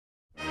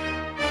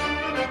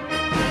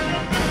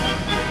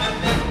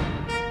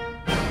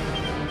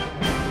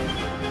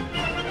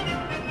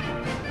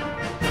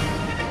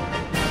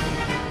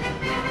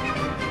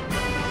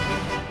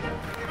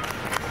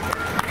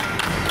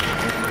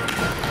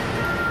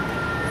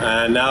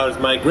And now it's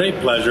my great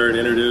pleasure to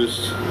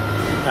introduce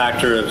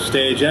actor of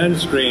stage and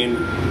screen,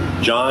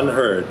 John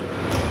Hurd.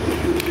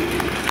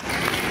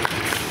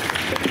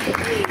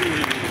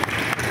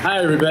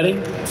 Hi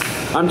everybody,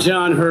 I'm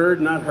John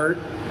Hurd, not Hurt.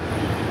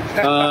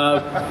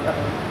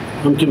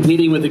 I'm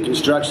competing with the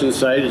construction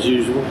site as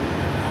usual.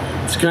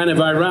 It's kind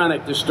of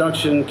ironic,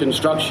 destruction,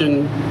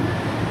 construction.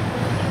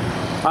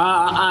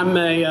 I'm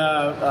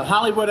a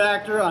Hollywood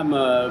actor, I'm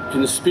a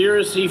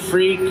conspiracy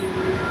freak,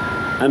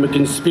 I'm a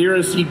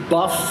conspiracy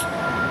buff.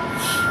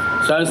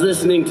 So I was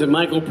listening to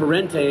Michael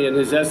Parente in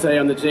his essay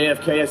on the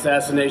JFK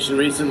assassination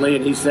recently,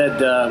 and he said,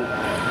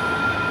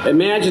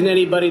 imagine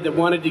anybody that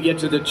wanted to get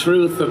to the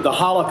truth of the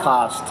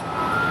Holocaust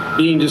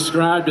being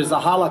described as a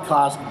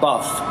Holocaust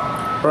buff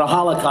or a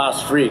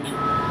Holocaust freak.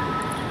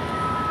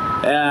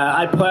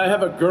 I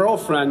have a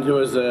girlfriend who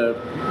is a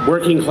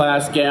working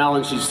class gal,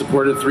 and she's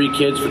supported 3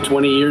 kids for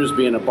 20 years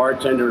being a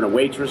bartender and a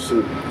waitress,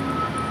 and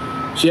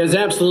she has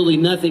absolutely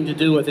nothing to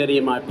do with any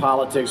of my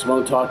politics,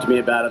 won't talk to me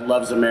about it,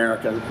 loves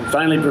America. I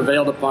finally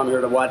prevailed upon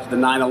her to watch the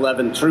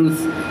 9/11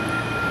 Truth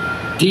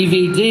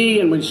DVD,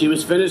 and when she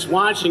was finished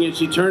watching it,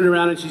 she turned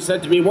around and she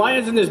said to me, "Why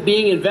isn't this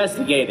being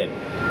investigated?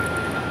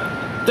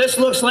 This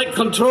looks like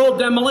controlled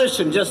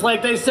demolition, just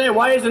like they say.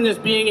 Why isn't this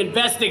being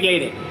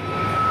investigated?"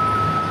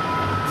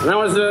 And that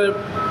was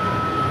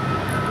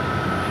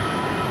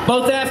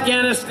both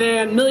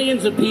Afghanistan,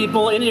 millions of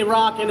people in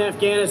Iraq and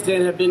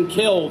Afghanistan have been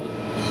killed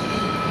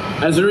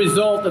as a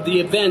result of the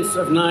events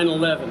of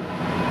 9/11.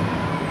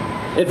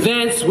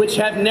 Events which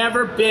have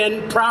never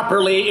been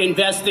properly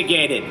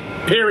investigated,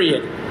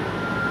 period.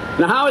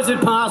 Now, how is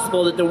it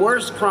possible that the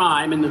worst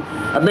crime in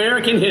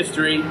American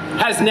history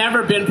has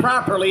never been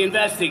properly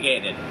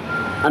investigated?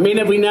 I mean,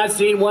 have we not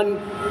seen one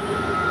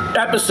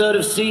episode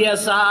of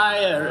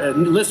CSI or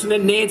listen to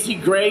Nancy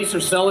Grace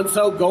or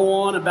so-and-so go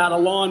on about a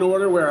Law and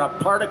Order where a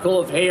particle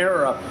of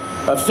hair or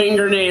a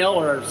fingernail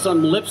or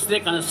some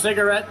lipstick on a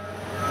cigarette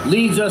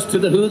leads us to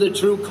who the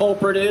true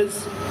culprit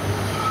is?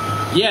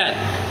 Yet,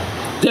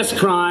 this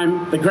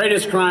crime, the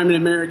greatest crime in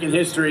American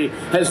history,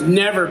 has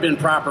never been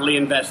properly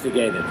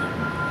investigated.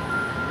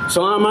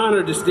 So I'm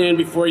honored to stand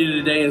before you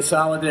today in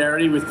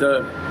solidarity with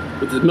the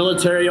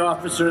military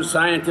officers,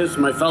 scientists,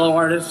 my fellow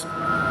artists,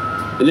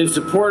 and in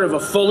support of a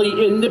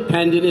fully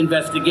independent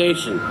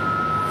investigation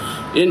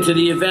into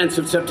the events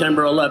of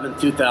September 11,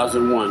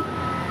 2001.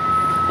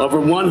 Over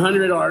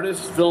 100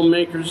 artists,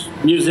 filmmakers,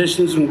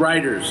 musicians, and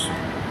writers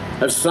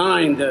have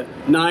signed the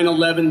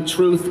 9/11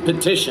 Truth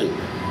petition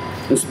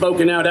and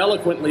spoken out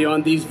eloquently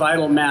on these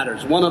vital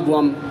matters. One of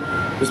them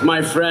is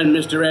my friend,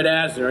 Mr. Ed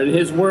Asner. In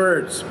his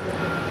words,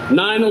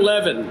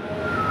 9/11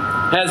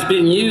 has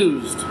been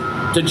used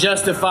to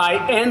justify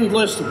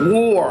endless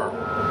war.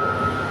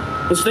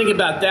 Let's think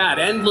about that,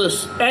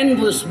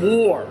 endless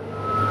war.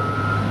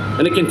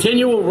 And a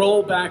continual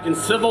rollback in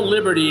civil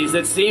liberties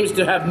that seems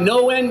to have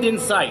no end in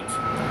sight.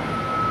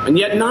 And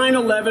yet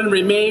 9/11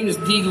 remains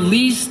the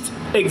least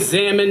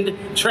examined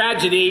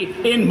tragedy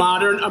in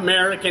modern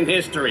American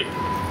history.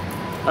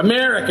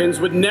 Americans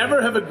would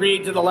never have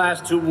agreed to the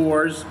last 2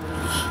 wars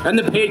and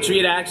the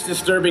Patriot Act's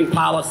disturbing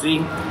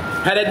policy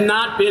had it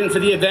not been for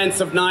the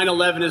events of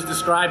 9/11 as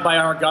described by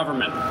our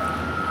government.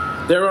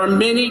 There are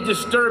many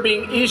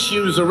disturbing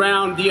issues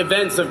around the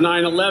events of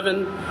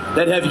 9/11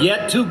 that have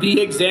yet to be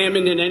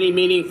examined in any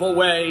meaningful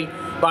way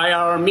by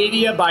our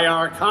media, by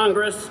our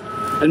Congress,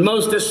 and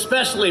most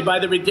especially by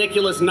the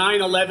ridiculous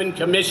 9/11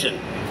 Commission.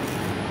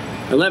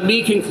 And let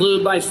me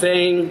conclude by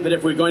saying that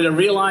if we're going to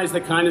realize the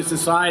kind of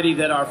society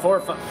that our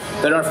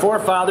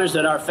forefathers,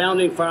 that our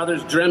founding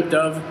fathers dreamt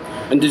of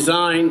and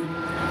designed,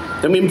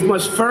 then we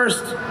must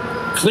first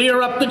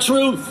clear up the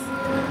truth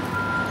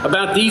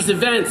about these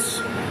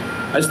events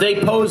as they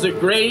pose a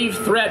grave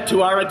threat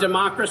to our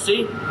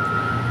democracy.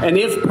 And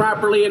if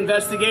properly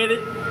investigated,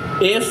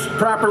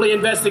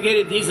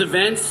 these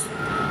events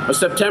of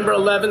September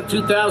 11,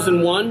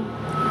 2001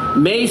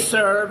 may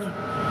serve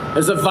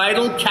as a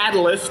vital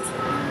catalyst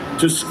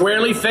to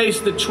squarely face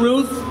the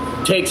truth,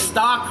 take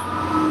stock,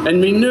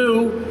 and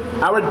renew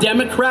our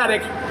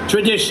democratic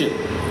tradition.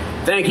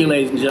 Thank you,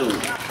 ladies and gentlemen.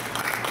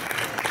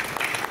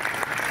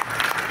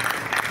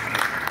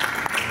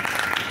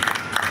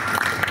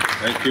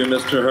 Thank you,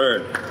 Mr.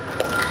 Hurd.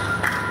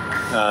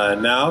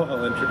 Now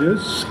I'll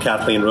introduce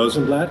Kathleen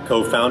Rosenblatt,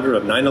 co-founder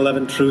of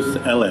 9/11Truth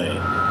L.A.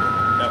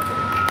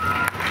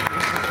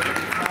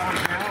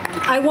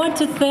 I want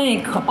to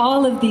thank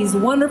all of these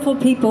wonderful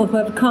people who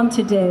have come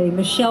today.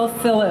 Michelle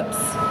Phillips,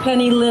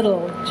 Penny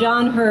Little,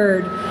 John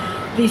Hurd,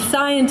 the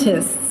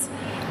scientists,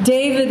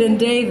 David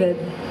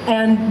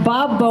and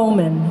Bob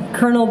Bowman,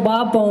 Colonel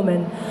Bob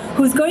Bowman,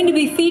 who's going to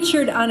be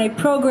featured on a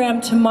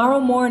program tomorrow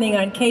morning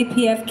on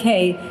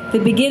KPFK, the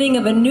beginning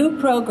of a new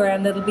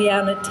program that'll be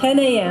on at 10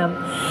 a.m.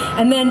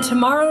 And then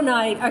tomorrow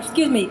night,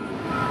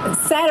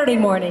 Saturday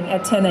morning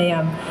at 10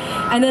 a.m.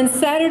 And then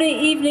Saturday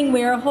evening,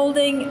 we are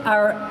holding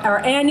our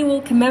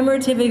annual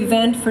commemorative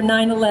event for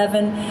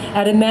 9/11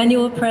 at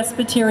Emmanuel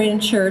Presbyterian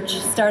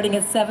Church, starting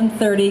at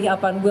 7:30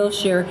 up on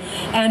Wilshire.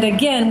 And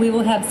again, we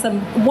will have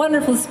some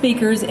wonderful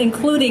speakers,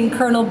 including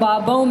Colonel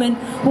Bob Bowman,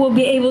 who will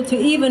be able to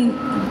even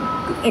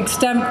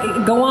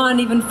go on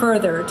even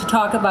further to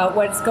talk about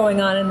what's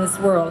going on in this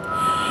world.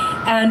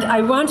 And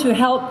I want to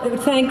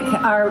thank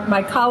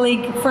my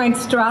colleague Frank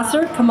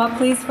Strasser. Come up,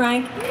 please,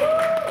 Frank.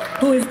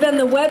 Who has been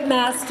the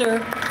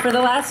webmaster for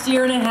the last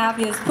year and a half.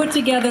 He has put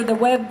together the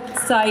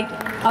website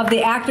of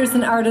the actors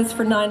and artists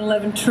for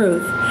 9/11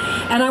 Truth.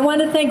 And I want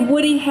to thank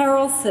Woody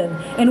Harrelson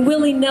and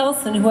Willie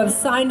Nelson, who have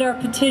signed our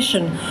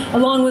petition,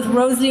 along with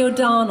Rosie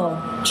O'Donnell,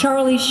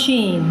 Charlie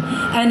Sheen,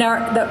 and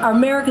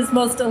America's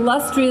most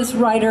illustrious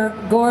writer,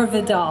 Gore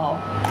Vidal.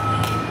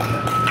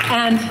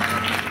 And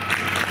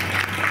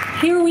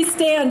here we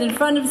stand in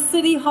front of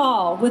City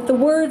Hall with the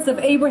words of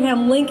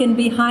Abraham Lincoln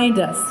behind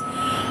us.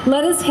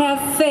 Let us have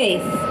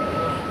faith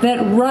that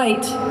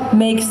right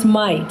makes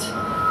might.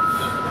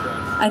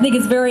 I think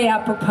it's very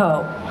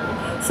apropos.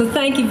 So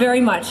thank you very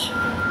much.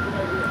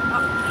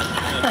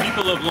 The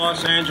people of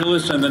Los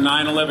Angeles and the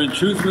 9/11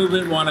 Truth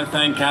Movement want to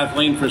thank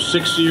Kathleen for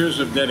 6 years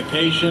of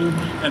dedication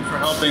and for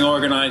helping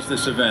organize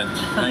this event.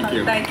 Thank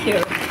you. Thank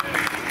you.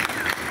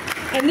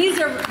 And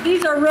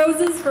these are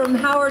roses from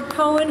Howard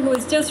Cohen, who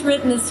has just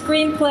written a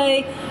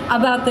screenplay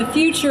about the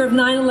future of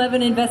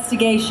 9/11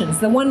 investigations,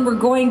 the one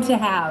we're going to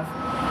have.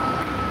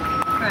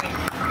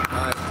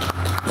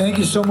 Thank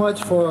you so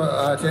much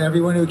to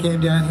everyone who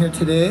came down here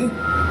today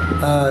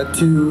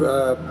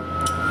to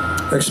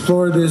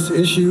explore this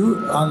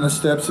issue on the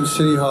steps of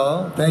City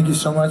Hall. Thank you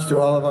so much to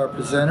all of our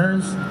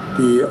presenters,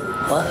 the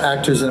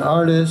actors and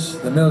artists,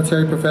 the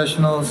military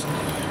professionals,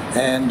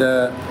 and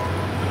the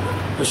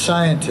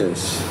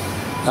scientists.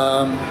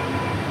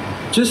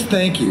 Just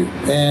thank you,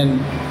 and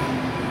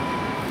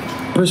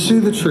pursue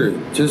the truth.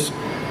 Just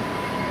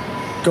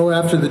go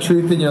after the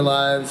truth in your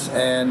lives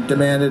and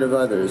demand it of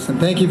others. And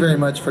thank you very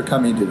much for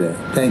coming today.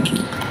 Thank you.